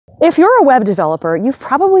If you're a web developer, you've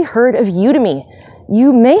probably heard of Udemy.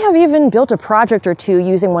 You may have even built a project or two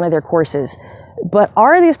using one of their courses. But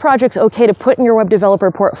are these projects okay to put in your web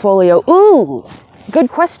developer portfolio? Ooh,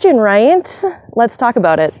 good question, right? Let's talk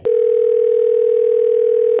about it.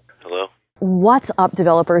 Hello? What's up,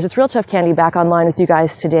 developers? It's RealToughCandy back online with you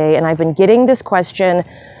guys today, and I've been getting this question,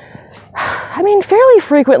 fairly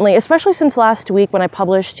frequently, especially since last week when I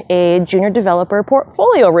published a junior developer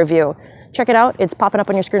portfolio review. Check it out. It's popping up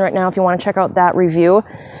on your screen right now if you want to check out that review.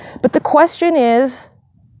 But the question is,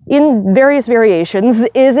 in various variations,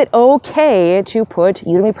 is it okay to put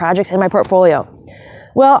Udemy projects in my portfolio?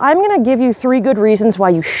 Well, I'm going to give you 3 good reasons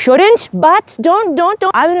why you shouldn't, but don't.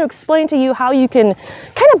 I'm going to explain to you how you can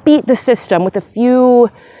kind of beat the system with a few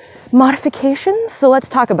modifications. So let's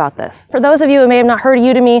talk about this. For those of you who may have not heard of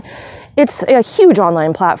Udemy, it's a huge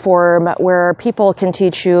online platform where people can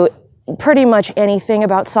teach you pretty much anything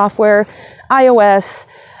about software, iOS,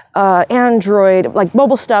 Android, like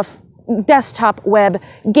mobile stuff, desktop, web,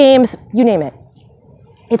 games, you name it.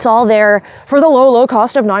 It's all there for the low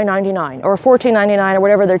cost of $9.99 or $14.99 or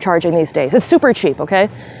whatever they're charging these days. It's super cheap, okay?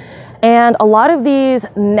 And a lot of these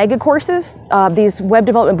mega courses, these web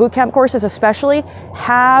development bootcamp courses especially,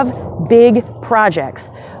 have big projects.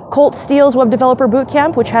 Colt Steele's Web Developer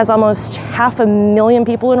Bootcamp, which has almost 500,000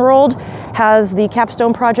 people enrolled, has the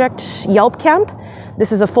capstone project Yelp Camp.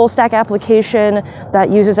 This is a full stack application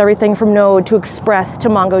that uses everything from Node to Express to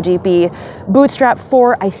MongoDB. Bootstrap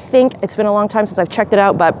 4, I think, it's been a long time since I've checked it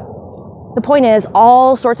out, but the point is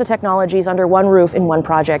all sorts of technologies under one roof in one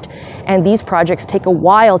project. And these projects take a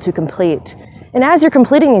while to complete. And as you're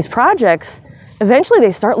completing these projects, eventually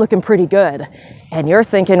they start looking pretty good. And you're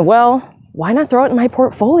thinking, well, why not throw it in my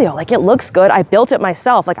portfolio? Like, it looks good. I built it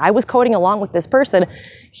myself. Like, I was coding along with this person.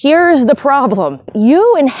 Here's the problem.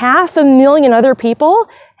 You and 500,000 other people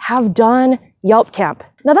have done Yelp Camp.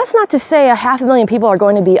 Now, that's not to say 500,000 people are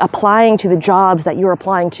going to be applying to the jobs that you're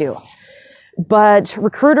applying to. But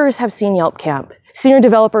recruiters have seen Yelp Camp. Senior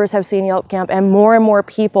developers have seen Yelp Camp, and more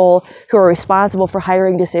people who are responsible for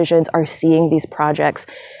hiring decisions are seeing these projects.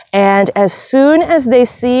 And as soon as they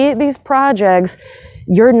see these projects,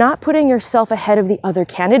 you're not putting yourself ahead of the other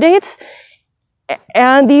candidates.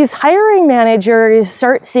 And these hiring managers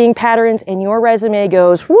start seeing patterns and your resume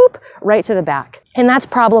goes whoop right to the back. And that's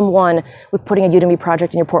problem 1 with putting a Udemy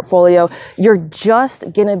project in your portfolio. You're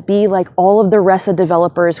just gonna be like all of the rest of the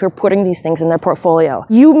developers who are putting these things in their portfolio.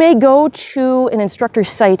 You may go to an instructor's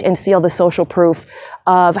site and see all the social proof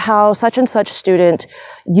of how such and such student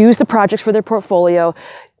used the projects for their portfolio,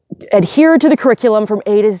 adhere to the curriculum from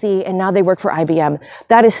A to Z, and now they work for IBM.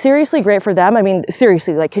 That is seriously great for them.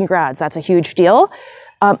 Seriously, like, congrats, that's a huge deal.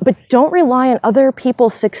 But don't rely on other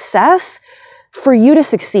people's success for you to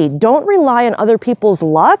succeed. Don't rely on other people's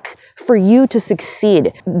luck for you to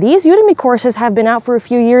succeed. These Udemy courses have been out for a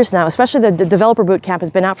few years now, especially the Developer Bootcamp has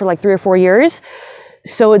been out for like 3 or 4 years.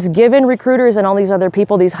 So it's given recruiters and all these other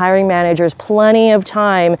people, these hiring managers, plenty of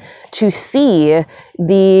time to see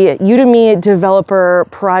the Udemy developer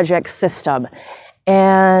project system.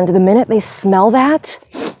 And the minute they smell that,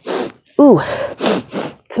 ooh,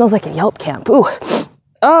 it smells like a Yelp Camp. Ooh,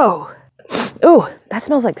 oh, ooh, that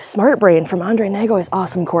smells like Smart Brain from Andre Nagoy's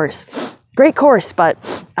awesome course. Great course,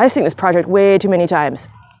 but I've seen this project way too many times.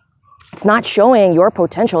 It's not showing your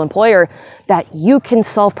potential employer that you can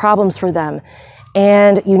solve problems for them.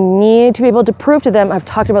 And you need to be able to prove to them, I've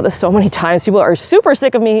talked about this so many times, people are super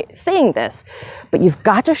sick of me saying this, but you've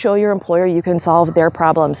got to show your employer you can solve their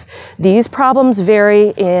problems. These problems vary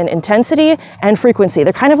in intensity and frequency.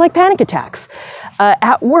 They're kind of like panic attacks.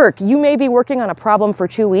 At work, you may be working on a problem for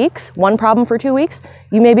 2 weeks, one problem for 2 weeks.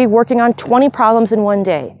 You may be working on 20 problems in one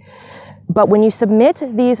day. But when you submit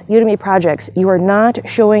these Udemy projects, you are not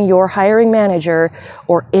showing your hiring manager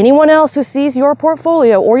or anyone else who sees your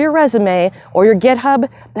portfolio or your resume or your GitHub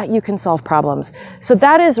that you can solve problems. So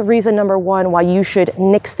that is reason number 1 why you should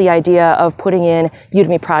nix the idea of putting in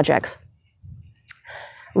Udemy projects.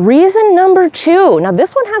 Reason number 2, now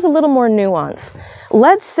this one has a little more nuance.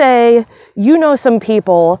 Let's say you know some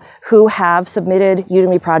people who have submitted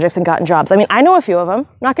Udemy projects and gotten jobs. I know a few of them,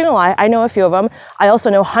 not gonna lie, I know a few of them. I also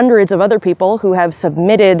know hundreds of other people who have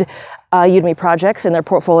submitted Udemy projects in their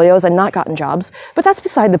portfolios and not gotten jobs, but that's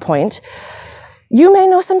beside the point. You may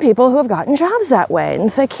know some people who have gotten jobs that way and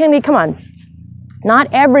say, Candy, come on. Not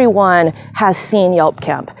everyone has seen Yelp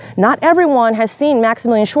Camp. Not everyone has seen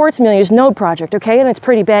Maximilian Schwartzmiller's Node project, okay? And it's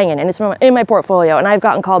pretty banging, and it's in my portfolio, and I've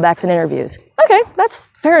gotten callbacks and interviews. Okay, that's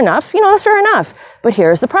fair enough. That's fair enough. But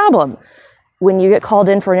here's the problem. When you get called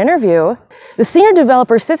in for an interview, the senior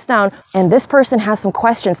developer sits down, and this person has some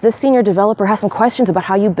questions. This senior developer has some questions about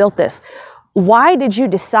how you built this. Why did you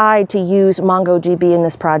decide to use MongoDB in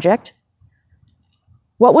this project?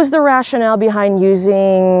 What was the rationale behind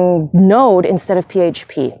using Node instead of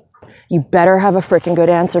PHP? You better have a freaking good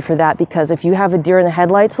answer for that, because if you have a deer in the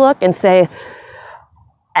headlights look and say,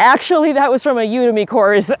 actually, that was from a Udemy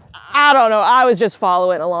course, I don't know, I was just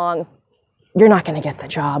following along, you're not going to get the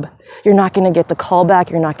job. You're not going to get the callback.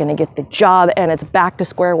 You're not going to get the job, and it's back to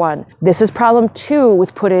square one. This is problem 2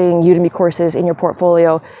 with putting Udemy courses in your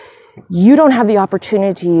portfolio. You don't have the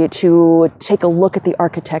opportunity to take a look at the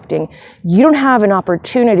architecting. You don't have an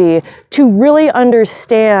opportunity to really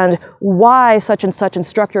understand why such and such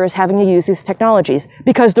instructor is having to use these technologies.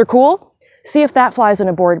 Because they're cool? See if that flies in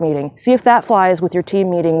a board meeting. See if that flies with your team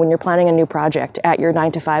meeting when you're planning a new project at your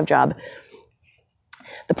 9-to-5 job.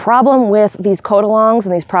 The problem with these code-alongs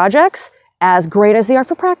and these projects, as great as they are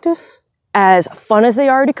for practice, as fun as they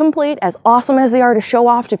are to complete, as awesome as they are to show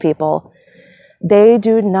off to people, they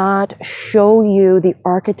do not show you the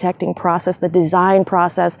architecting process, the design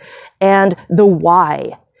process, and the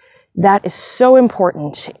why. That is so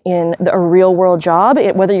important in a real-world job,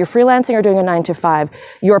 whether you're freelancing or doing a 9-to-5.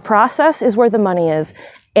 Your process is where the money is.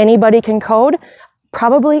 Anybody can code.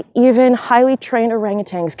 Probably even highly trained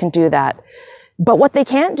orangutans can do that. But what they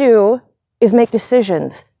can't do is make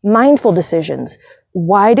decisions, mindful decisions.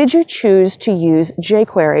 Why did you choose to use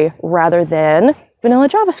jQuery rather than vanilla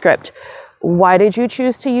JavaScript? Why did you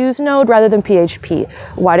choose to use Node rather than PHP?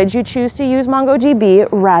 Why did you choose to use MongoDB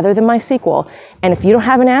rather than MySQL? And if you don't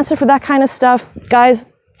have an answer for that kind of stuff, guys,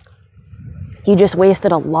 you just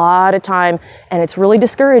wasted a lot of time, and it's really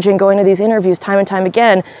discouraging going to these interviews time and time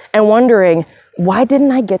again and wondering, why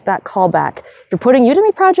didn't I get that callback? If you're putting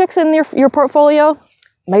Udemy projects in your portfolio,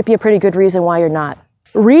 might be a pretty good reason why you're not.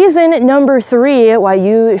 Reason number 3 why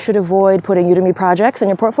you should avoid putting Udemy projects in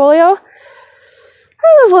your portfolio,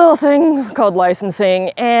 there's this little thing called licensing.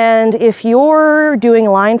 And if you're doing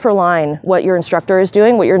line for line what your instructor is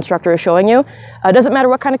doing, what your instructor is showing you, it doesn't matter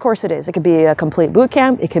what kind of course it is. It could be a complete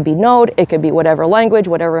bootcamp, it could be Node, it could be whatever language,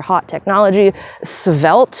 whatever hot technology,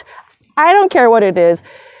 Svelte. I don't care what it is.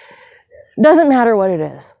 Doesn't matter what it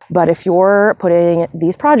is. But if you're putting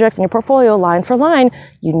these projects in your portfolio line for line,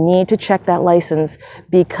 you need to check that license,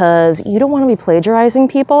 because you don't want to be plagiarizing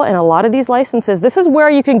people. And a lot of these licenses, this is where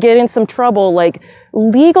you can get in some trouble, like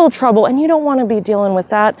legal trouble, and you don't want to be dealing with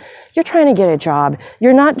that. You're trying to get a job.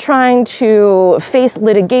 You're not trying to face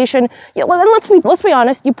litigation. Yeah, well, and let's be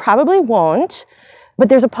honest, you probably won't, but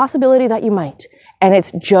there's a possibility that you might, and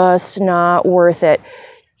it's just not worth it.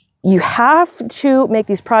 You have to make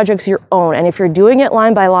these projects your own. And if you're doing it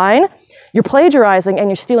line by line, you're plagiarizing and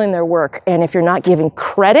you're stealing their work. And if you're not giving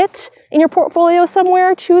credit in your portfolio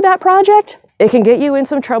somewhere to that project, it can get you in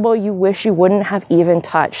some trouble you wish you wouldn't have even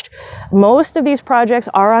touched. Most of these projects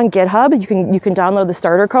are on GitHub. You can download the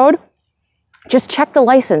starter code. Just check the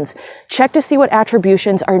license. Check to see what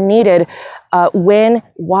attributions are needed, when,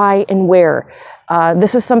 why, and where.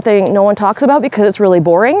 This is something no one talks about because it's really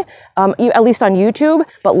boring, at least on YouTube,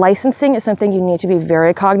 but licensing is something you need to be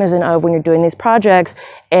very cognizant of when you're doing these projects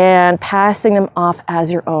and passing them off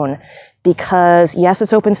as your own. Because yes,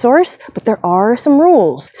 it's open source, but there are some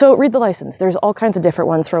rules. So read the license. There's all kinds of different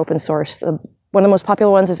ones for open source. One of the most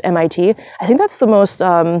popular ones is MIT. I think that's the most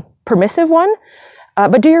permissive one.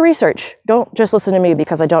 But do your research. Don't just listen to me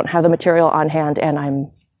because I don't have the material on hand and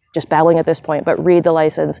I'm just babbling at this point, but read the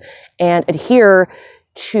license and adhere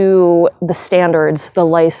to the standards the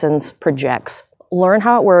license projects. Learn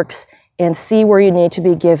how it works and see where you need to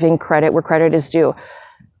be giving credit where credit is due.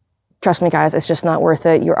 Trust me, guys, it's just not worth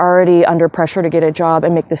it. You're already under pressure to get a job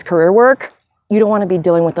and make this career work. You don't want to be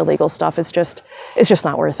dealing with the legal stuff. It's just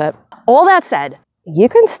not worth it. All that said, you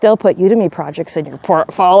can still put Udemy projects in your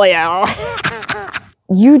portfolio.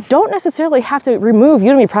 You don't necessarily have to remove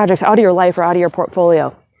Udemy projects out of your life or out of your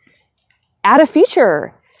portfolio. Add a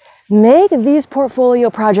feature. Make these portfolio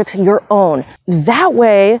projects your own. That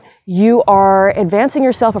way, you are advancing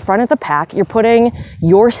yourself in front of the pack. You're putting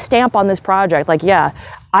your stamp on this project. Like, yeah,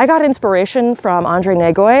 I got inspiration from Andre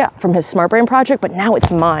Nagoy from his Smart Brain project, but now it's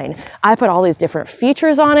mine. I put all these different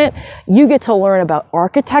features on it. You get to learn about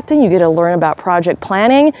architecting. You get to learn about project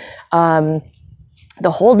planning. The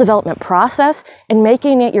whole development process and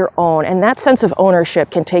making it your own. And that sense of ownership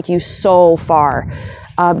can take you so far.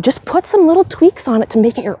 Just put some little tweaks on it to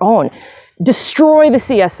make it your own. Destroy the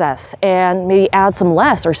CSS and maybe add some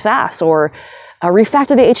less or Sass or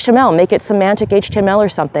refactor the HTML, make it semantic HTML or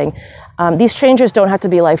something. These changes don't have to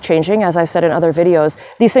be life-changing, as I've said in other videos.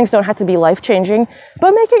 These things don't have to be life-changing,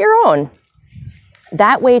 but make it your own.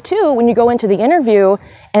 That way too, when you go into the interview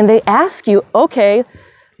and they ask you, okay,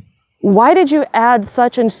 why did you add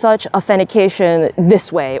such and such authentication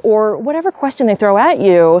this way? Or whatever question they throw at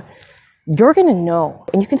you, you're gonna know.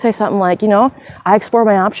 And you can say something like, you know, I explored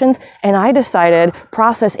my options and I decided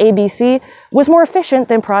process ABC was more efficient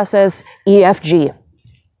than process EFG.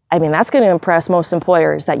 I mean, that's going to impress most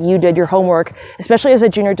employers that you did your homework, especially as a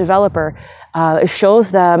junior developer. It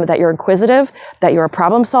shows them that you're inquisitive, that you're a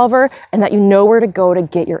problem solver, and that you know where to go to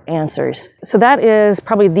get your answers. So that is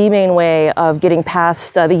probably the main way of getting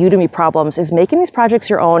past the Udemy problems, is making these projects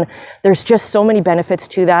your own. There's just so many benefits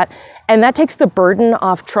to that. And that takes the burden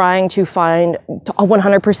off trying to find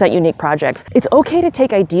 100% unique projects. It's okay to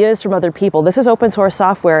take ideas from other people. This is open source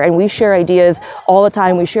software, and we share ideas all the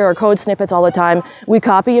time. We share our code snippets all the time. We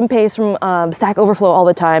copy and paste from Stack Overflow all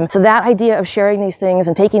the time. So that idea of sharing these things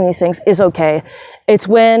and taking these things is okay. It's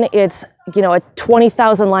when it's, you know, a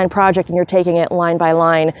 20,000 line project and you're taking it line by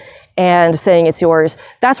line and saying it's yours.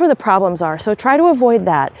 That's where the problems are. So try to avoid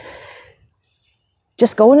that.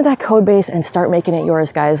 Just go into that code base and start making it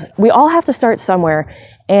yours, guys. We all have to start somewhere.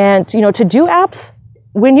 And, you know, to-do apps,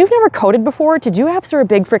 when you've never coded before, to-do apps are a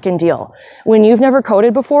big freaking deal. When you've never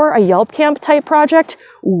coded before, a Yelp Camp type project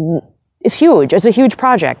is huge. It's a huge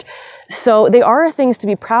project. So they are things to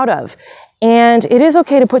be proud of. And it is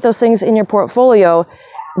okay to put those things in your portfolio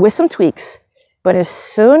with some tweaks. But as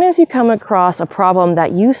soon as you come across a problem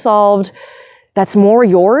that you solved that's more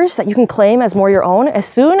yours, that you can claim as more your own, as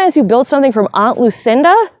soon as you build something from Aunt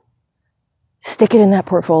Lucinda, stick it in that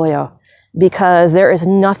portfolio. Because there is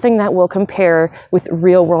nothing that will compare with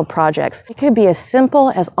real world projects. It could be as simple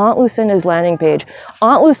as Aunt Lucinda's landing page.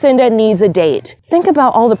 Aunt Lucinda needs a date. Think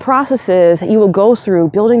about all the processes that you will go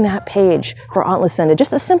through building that page for Aunt Lucinda.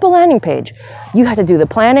 Just a simple landing page. You have to do the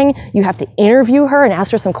planning. You have to interview her and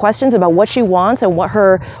ask her some questions about what she wants and what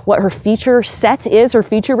her feature set is, her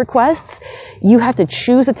feature requests. You have to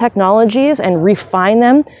choose the technologies and refine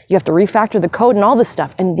them. You have to refactor the code and all this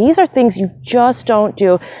stuff. And these are things you just don't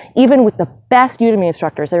do, even with the best Udemy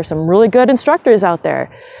instructors. There are some really good instructors out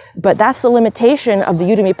there, but that's the limitation of the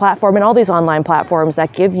Udemy platform and all these online platforms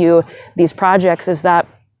that give you these projects, is that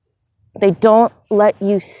they don't let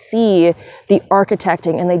you see the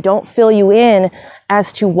architecting and they don't fill you in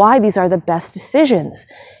as to why these are the best decisions.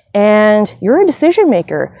 And you're a decision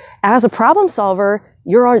maker. As a problem solver,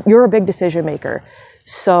 you're a big decision maker.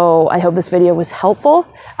 So I hope this video was helpful.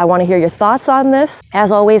 I want to hear your thoughts on this.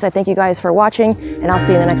 As always, I thank you guys for watching, and I'll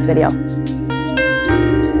see you in the next video.